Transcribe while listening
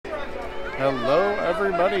Hello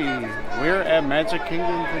everybody, we're at Magic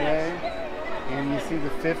Kingdom today, and you see the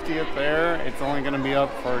 50th there. It's only going to be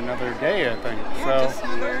up for another day, I think. So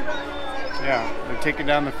yeah, they're taking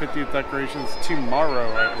down the 50th decorations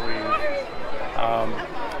tomorrow, I believe.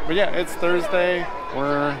 But yeah, it's Thursday.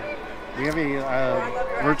 We have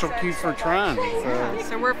a virtual queue for Tron.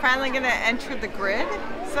 So we're finally going to enter the grid.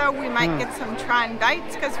 So we might get some Tron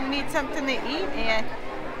bites because we need something to eat, and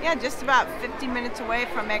yeah, just about 50 minutes away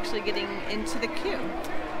from actually getting into the queue.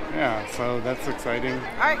 Yeah, so that's exciting.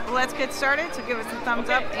 All right, well, let's get started. So give us a thumbs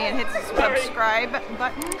up and hit the subscribe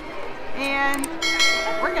button. And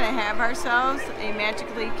we're going to have ourselves a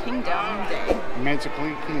Magically Kingdom day.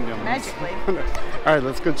 Magically Kingdom. Magically. All right,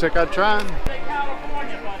 let's go check out Tron.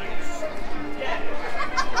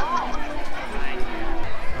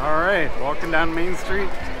 All right, walking down Main Street.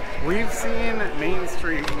 We've seen Main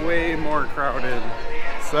Street way more crowded.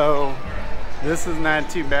 So this is not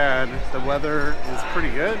too bad. The weather is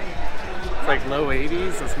pretty good. It's like low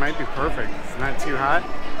 80s. This might be perfect. It's not too hot.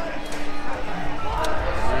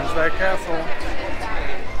 There's that castle.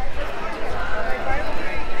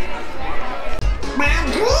 I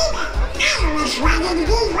always wanted to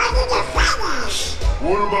be one of the feathers.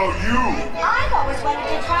 What about you? I've always wanted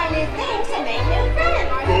to try new things and make new friends.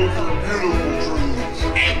 Those are beautiful dreams.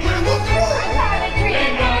 I got a dream.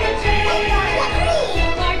 I got a dream. I got a dream. I got a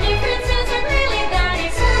dream. Our differences are really that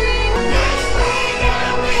extreme. That's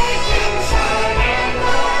where we can soar and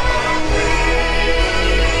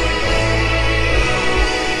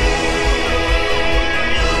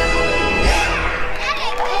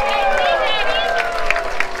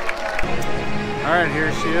All right,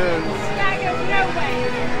 here she is.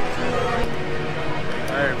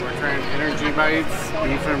 Alright, we're trying energy bites,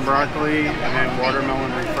 beef and broccoli, and then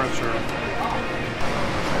watermelon refresher.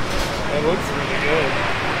 That looks really good.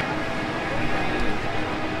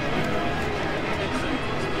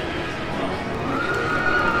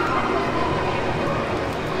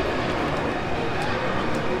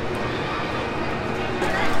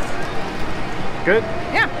 Good?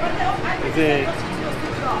 Yeah. Is it?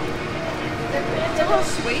 It's a little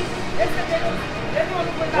sweet.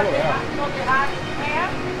 Oh, yeah.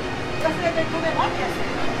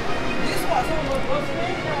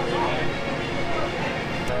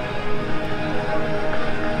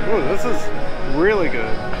 Oh, this is really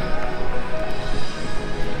good.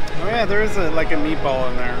 Oh yeah, there is like a meatball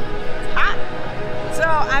in there. Hot. So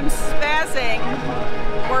I'm spazzing.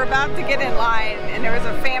 We're about to get in line, and there was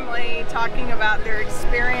a family talking about their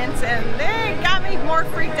experience, and they got me more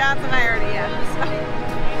freaked out than I already am. So.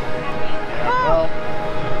 Well,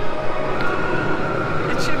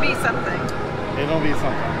 it should be something. it'll be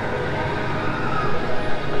something.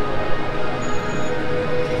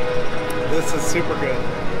 This is super good.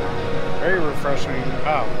 Very refreshing.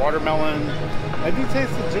 Ah, watermelon. I do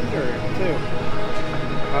taste the ginger too.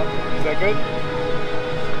 Oh, is that good?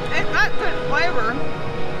 It's not good flavor.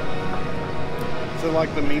 Is it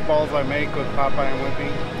like the meatballs I make with Popeye and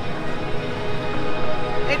Whippy?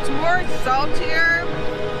 It's more saltier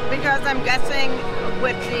because I'm guessing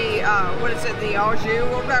with the, what is it, the au jus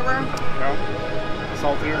or whatever? No?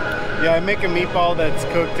 Saltier? Yeah, I make a meatball that's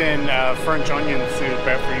cooked in French onion soup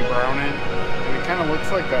after you brown it. And it kind of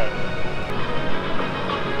looks like that.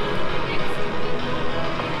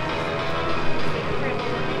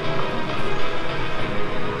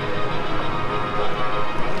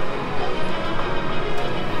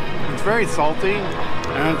 It's very salty,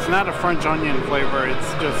 and it's not a French onion flavor,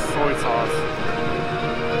 it's just soy sauce.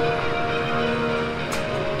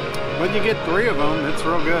 When you get 3 of them, it's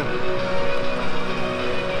real good.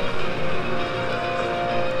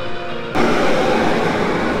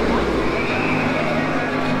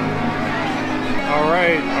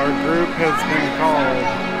 Alright, our group has been called.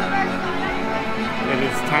 It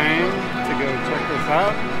is time to go check this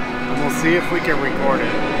out, and we'll see if we can record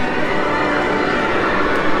it.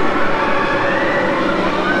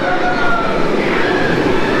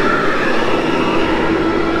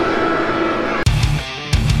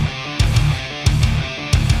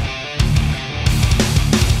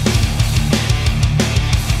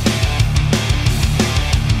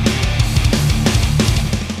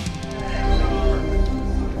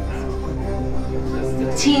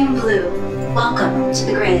 Team Blue, welcome to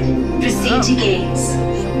the grid. Proceed to gates.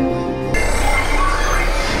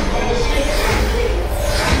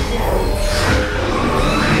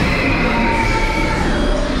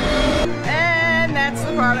 And that's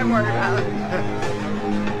the part I'm worried about.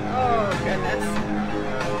 Oh, goodness.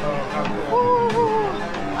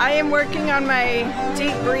 I am working on my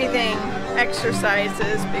deep breathing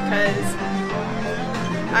exercises because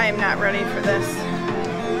I am not ready for this.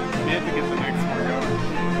 You have to get the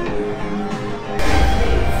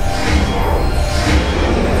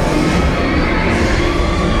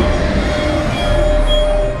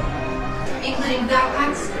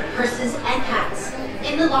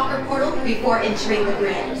locker portal before entering the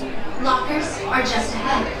grid. Lockers are just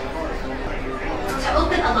ahead. To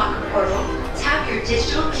open a locker portal, tap your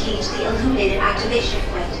digital key to the illuminated activation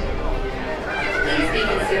point. Please be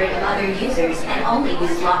considerate of other users and only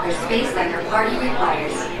use locker space that your party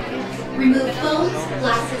requires. Remove phones,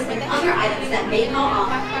 glasses, and other items that may fall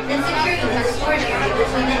off, then secure them in the storage area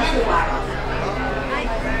between the handlebars.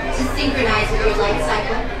 To synchronize with your light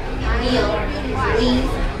cycle, kneel, lean,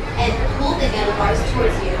 and pull the handlebars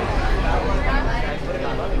towards you.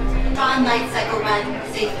 Tron Lightcycle Run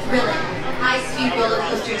is a thrilling, high-speed roller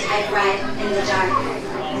coaster type ride in the dark,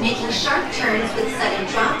 making sharp turns with sudden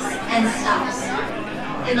drops and stops.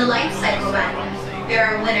 In the Lightcycle Run, there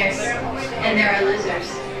are winners and there are losers.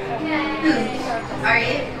 Who are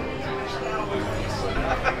you?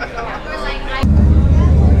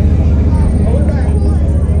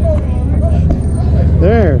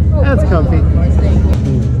 There, that's comfy.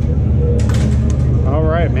 All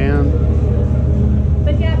right, man.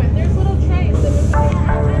 But yeah, but there's little trays.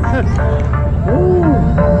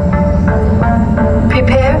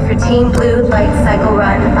 Prepare for Team Blue Lightcycle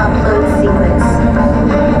Run upload sequence.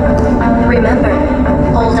 Remember,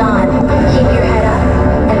 hold on, keep your head up,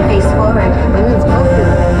 and face forward. It's comfy.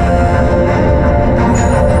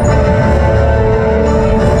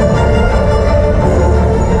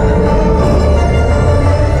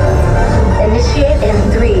 Initiate in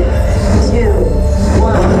 3, 2,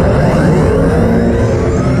 1.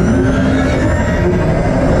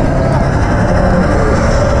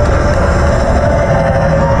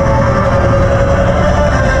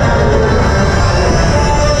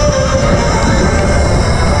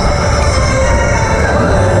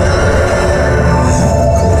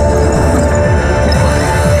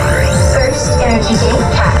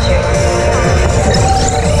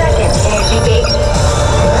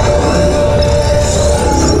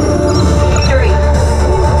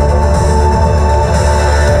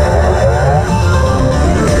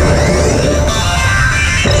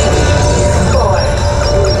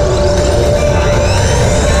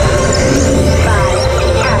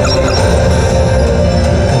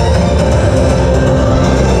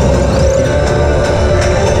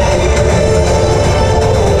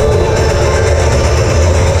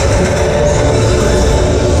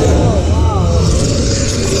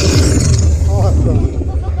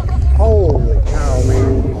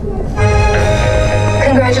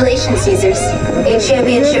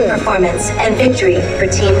 Championship performance and victory for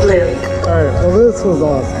Team Blue. Alright, well this was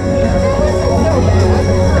awesome.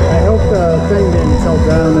 I hope the thing didn't tilt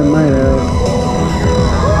down in my head.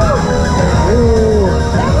 Ooh.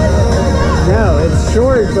 No, it's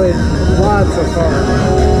short, but lots of fun.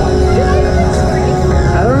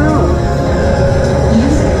 I don't know.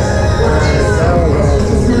 That was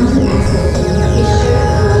awesome.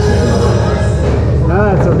 No,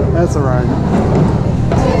 that's a ride.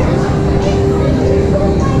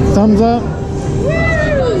 Thumbs up.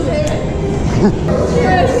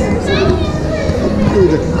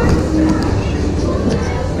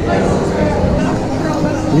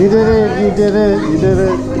 You did it, you did it, you did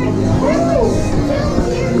it.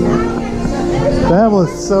 That was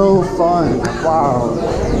so fun. Wow.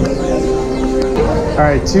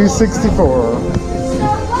 Alright, 264.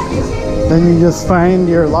 Then you just find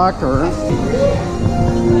your locker.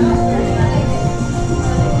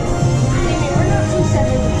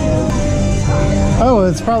 Oh,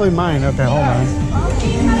 it's probably mine. Okay, hold on.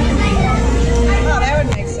 Oh, that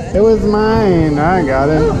would make sense. It was mine. I got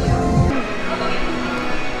it.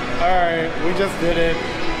 Alright, we just did it.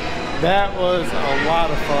 That was a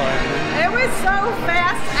lot of fun. It was so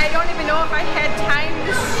fast, I don't even know if I had time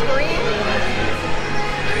to scream.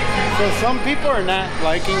 So some people are not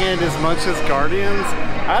liking it as much as Guardians.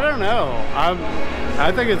 I don't know.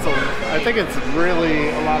 I think it's really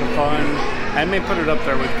a lot of fun. I may put it up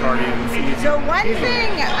there with Guardians. So one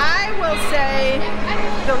thing I will say,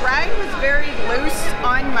 the ride was very loose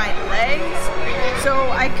on my legs, so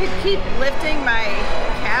I could keep lifting my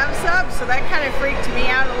calves up, so that kind of freaked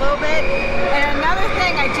me out a little bit. And another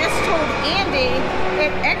thing, I just told Andy,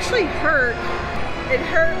 it actually hurt. It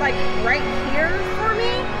hurt like right here for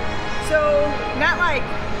me. So not like,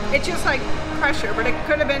 it's just like pressure, but it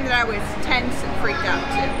could have been that I was tense and freaked out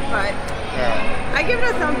too. But yeah. I give it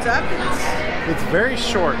a thumbs up. It's very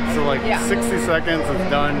short, so like 60 seconds is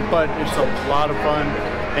done, but it's a lot of fun.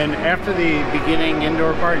 And after the beginning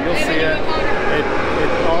indoor part, you'll see it. It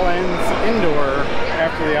all ends indoor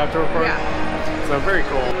after the outdoor part. Yeah. So very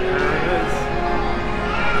cool. There it is.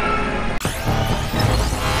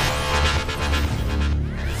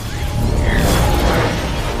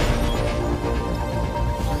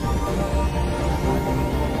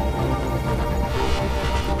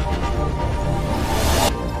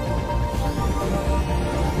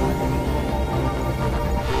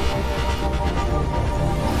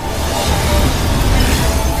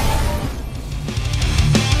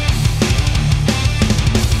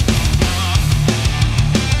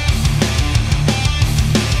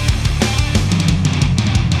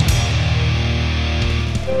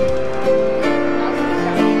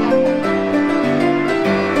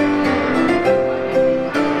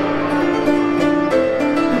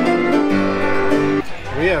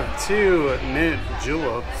 We have 2 mint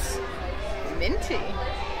juleps. Minty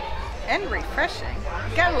and refreshing.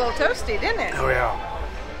 It got a little toasty, didn't it? Oh yeah,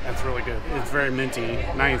 that's really good. It's very minty,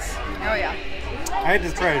 nice. Oh yeah. I had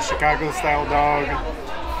to try a Chicago style dog.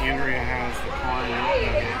 Andrea has the corn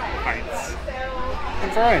bites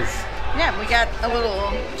and fries. Yeah, we got a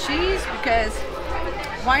little cheese because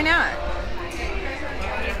why not?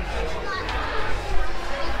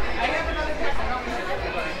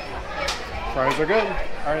 Fries are good.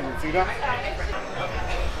 All right, let's eat up.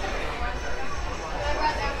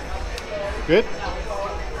 Good?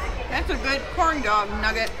 That's a good corn dog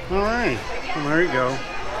nugget. All right, well, there you go.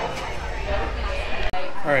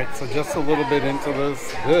 All right, so just a little bit into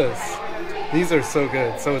these are so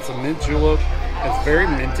good. So it's a mint julep. It's very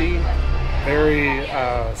minty, very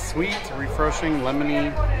sweet, refreshing,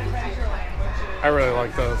 lemony. I really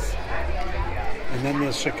like those. And then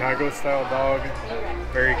the Chicago style dog,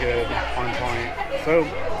 very good, on point. So,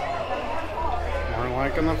 we're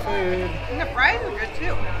liking the food. And the fries are good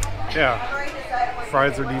too. Yeah,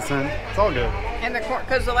 fries are decent. It's all good. And the corn,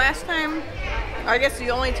 because the last time, I guess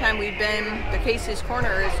the only time we've been to Casey's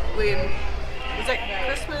Corner is was it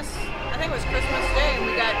Christmas? I think it was Christmas Day, and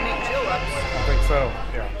we got Mint Julips. I think so,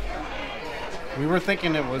 yeah. We were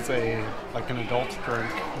thinking it was like an adult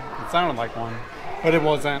drink. It sounded like one, but it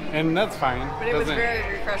wasn't, and that's fine. But it was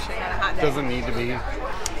very refreshing on a hot day. Doesn't need to be.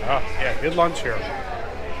 Oh, yeah, good lunch here.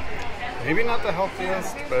 Maybe not the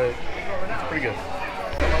healthiest, but it's pretty good.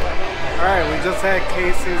 All right, we just had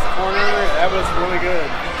Casey's Corner. That was really good.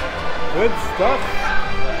 Good stuff.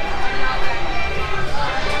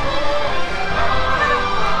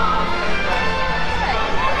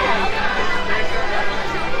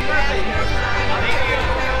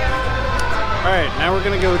 Alright, now we're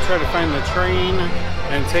going to go try to find the train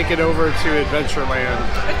and take it over to Adventureland.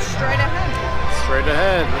 It's straight ahead. Straight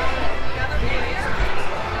ahead.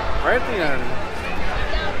 Right at the end.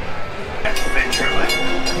 Adventureland.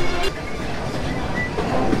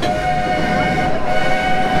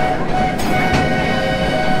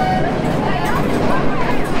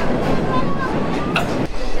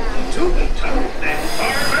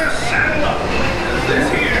 This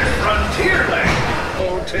here's Frontierland.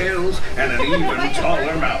 Hotels and an even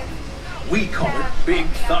taller mountain. We call it Big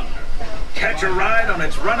Thunder. Catch a ride on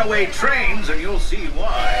its runaway trains and you'll see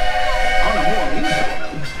why. On a more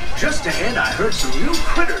musical note, just ahead I heard some new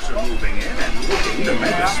critters are moving in and looking to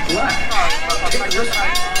make a splash. Take a listen.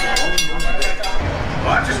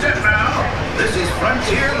 Watch your step now. This is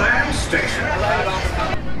Frontierland Station.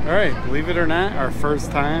 Alright, believe it or not, our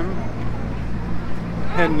first time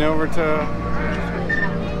heading over to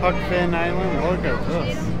Huck Finn Island. Look at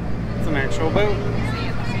this. It's an actual boat.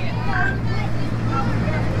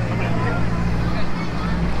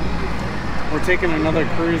 We're taking another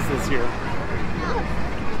cruise this year.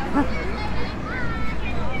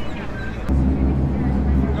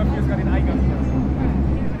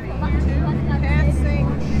 Passing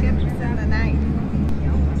ships in the night.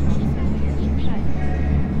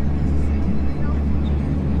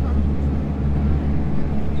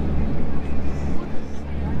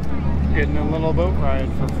 Getting a little boat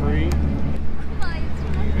ride for free.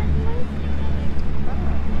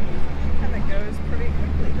 And it goes pretty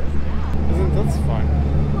quickly, doesn't it? Isn't this fun?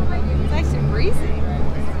 It's nice and breezy.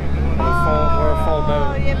 We're a full boat.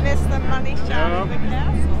 Oh, you missed the money shot of the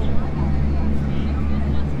castle.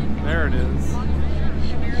 There it is.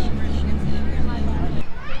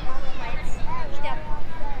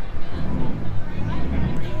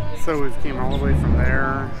 So we came all the way from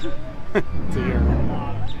there to here.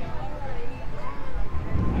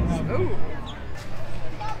 Ooh.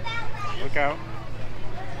 Look out.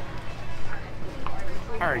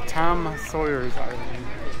 Alright, Tom Sawyer's Island.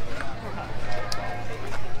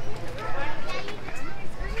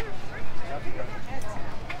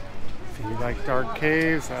 If you like dark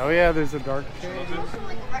caves, oh yeah, there's a dark cave.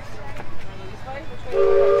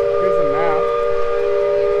 Here's a map.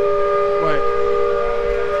 What?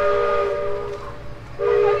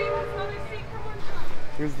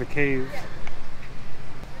 Here's the cave.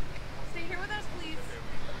 Stay here with us, please.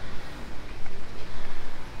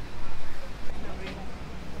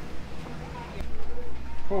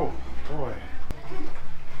 Oh boy.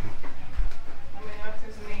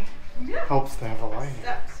 Helps to have a light.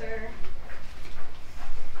 Steps are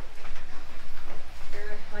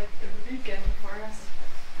like the beacon for us.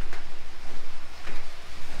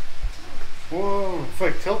 Whoa, it's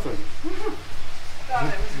like tilted.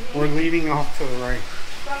 Thought it was me. We're leading off to the right.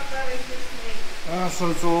 Thought that was just me. So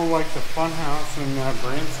it's a little like the fun house in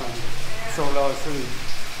Branson, Silver Dollar City.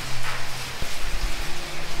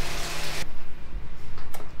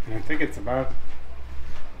 And I think it's about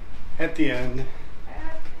at the end.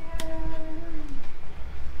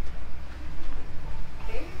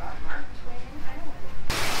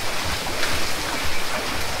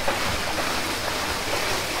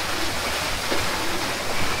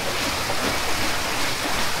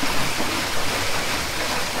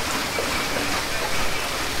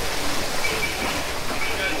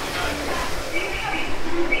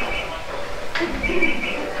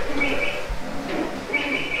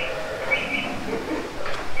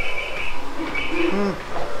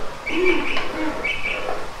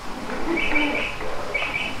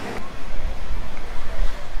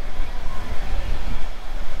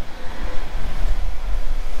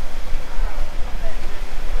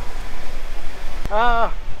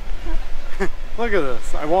 Look at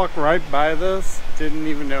this. I walked right by this, didn't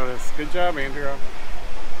even notice. Good job, Andrea.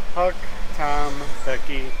 Huck, Tom,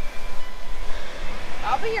 Becky.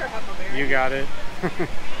 I'll be your Huckleberry. You got it.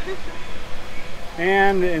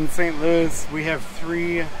 And in St. Louis, we have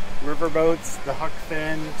 3 riverboats, the Huck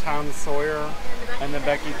Finn, Tom Sawyer, and the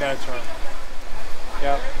Becky Thatcher.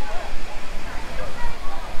 Yep.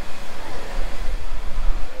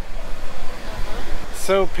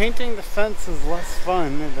 So painting the fence is less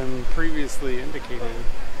fun than previously indicated.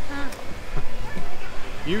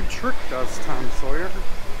 You tricked us, Tom Sawyer.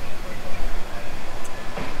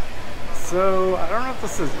 So I don't know if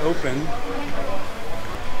this is open.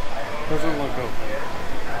 Doesn't look open.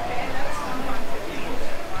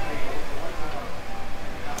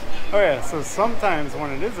 Oh yeah, so sometimes when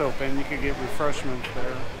it is open, you could get refreshments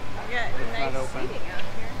there. Yeah, it's nice not open. seating out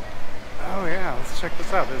here. Oh yeah, let's check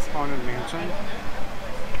this out. This haunted mansion.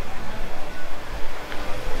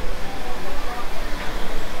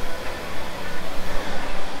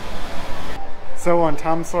 So on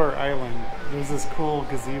Tom Sawyer Island, there's this cool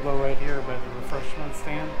gazebo right here by the refreshment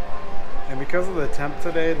stand. And because of the temp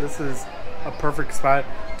today, this is a perfect spot.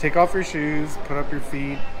 Take off your shoes, put up your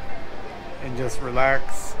feet, and just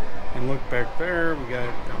relax and look back there. We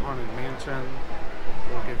got the haunted mansion,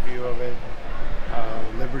 real good view of it.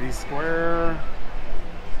 Liberty Square.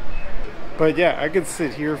 But yeah, I could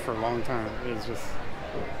sit here for a long time. It's just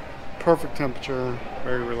perfect temperature,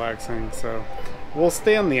 very relaxing. So we'll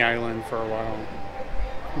stay on the island for a while.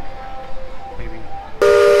 Maybe.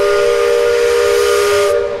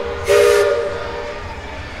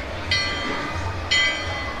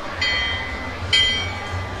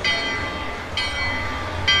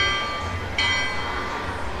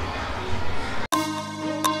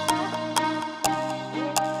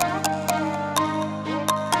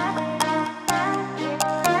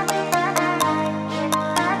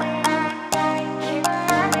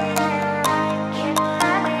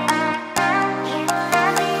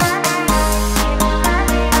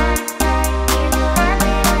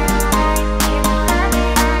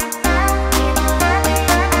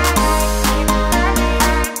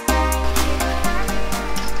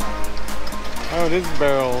 Oh, it is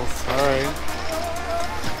barrels. Alright.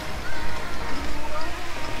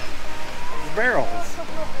 Barrels.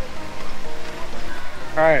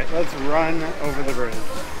 Alright, let's run over the bridge.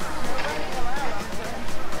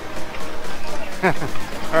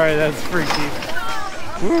 Alright, that's freaky.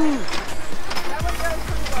 Woo!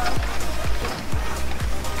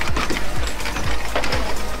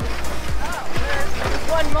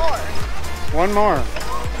 One more. One more.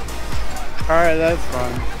 Alright, that's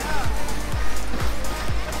fun.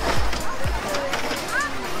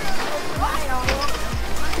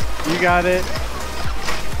 You got it.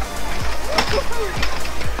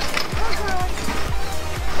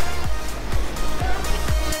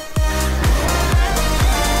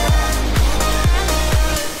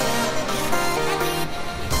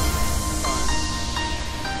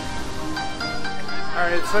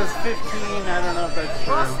 Alright, it says 15. I don't know if that's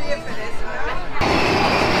true. We'll see if it is or not.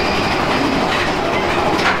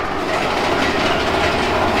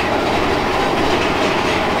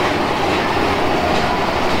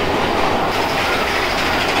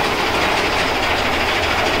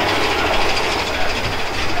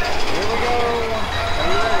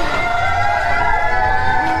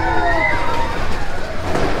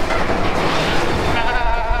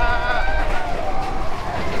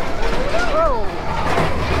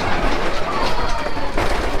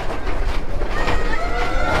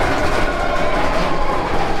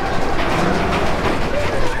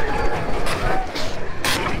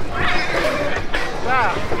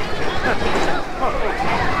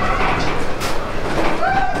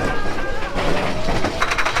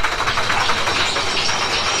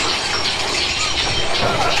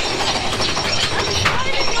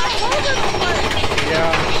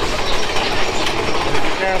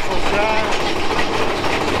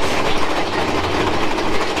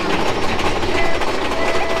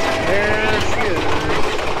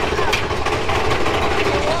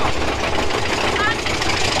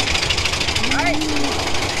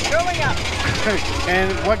 And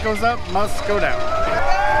what goes up must go down.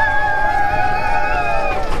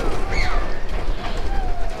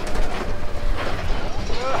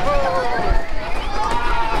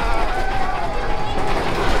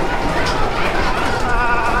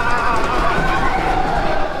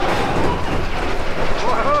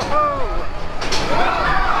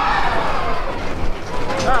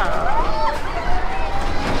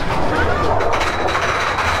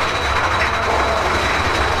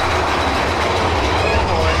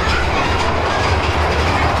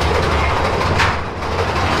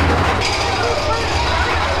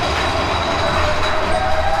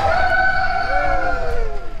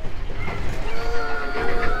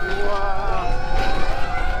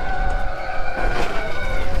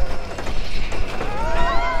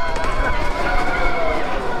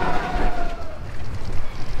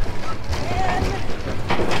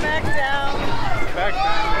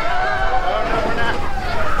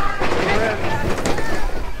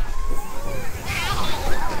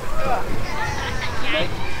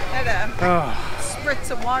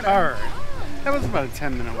 Spritz of water. Alright. That was about a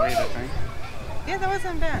 10-minute wait, I think. Yeah, that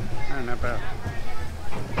wasn't bad. Oh, not bad.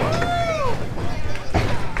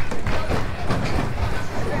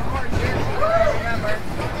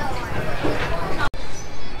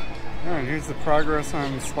 Alright, here's the progress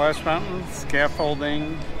on Splash Mountain.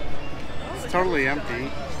 Scaffolding. It's totally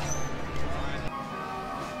empty.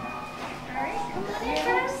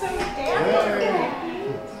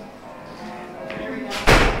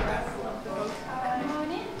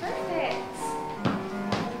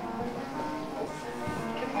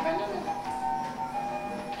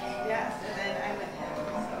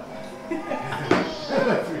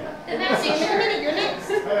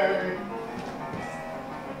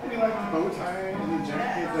 Bow tie and the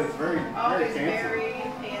jacket that's very fancy. Very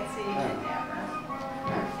fancy and dapper.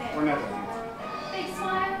 We're not that fancy. Big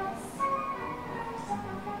smiles.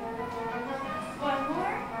 One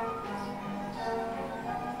more.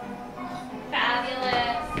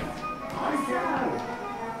 Fabulous.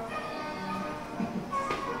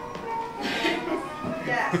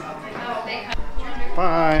 Yes, I'll take Oh, big hug.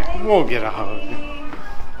 Bye. We'll get a hug.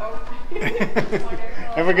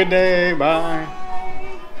 Have a good day. Bye.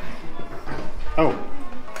 Oh.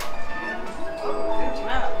 Good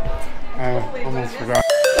job. I almost forgot.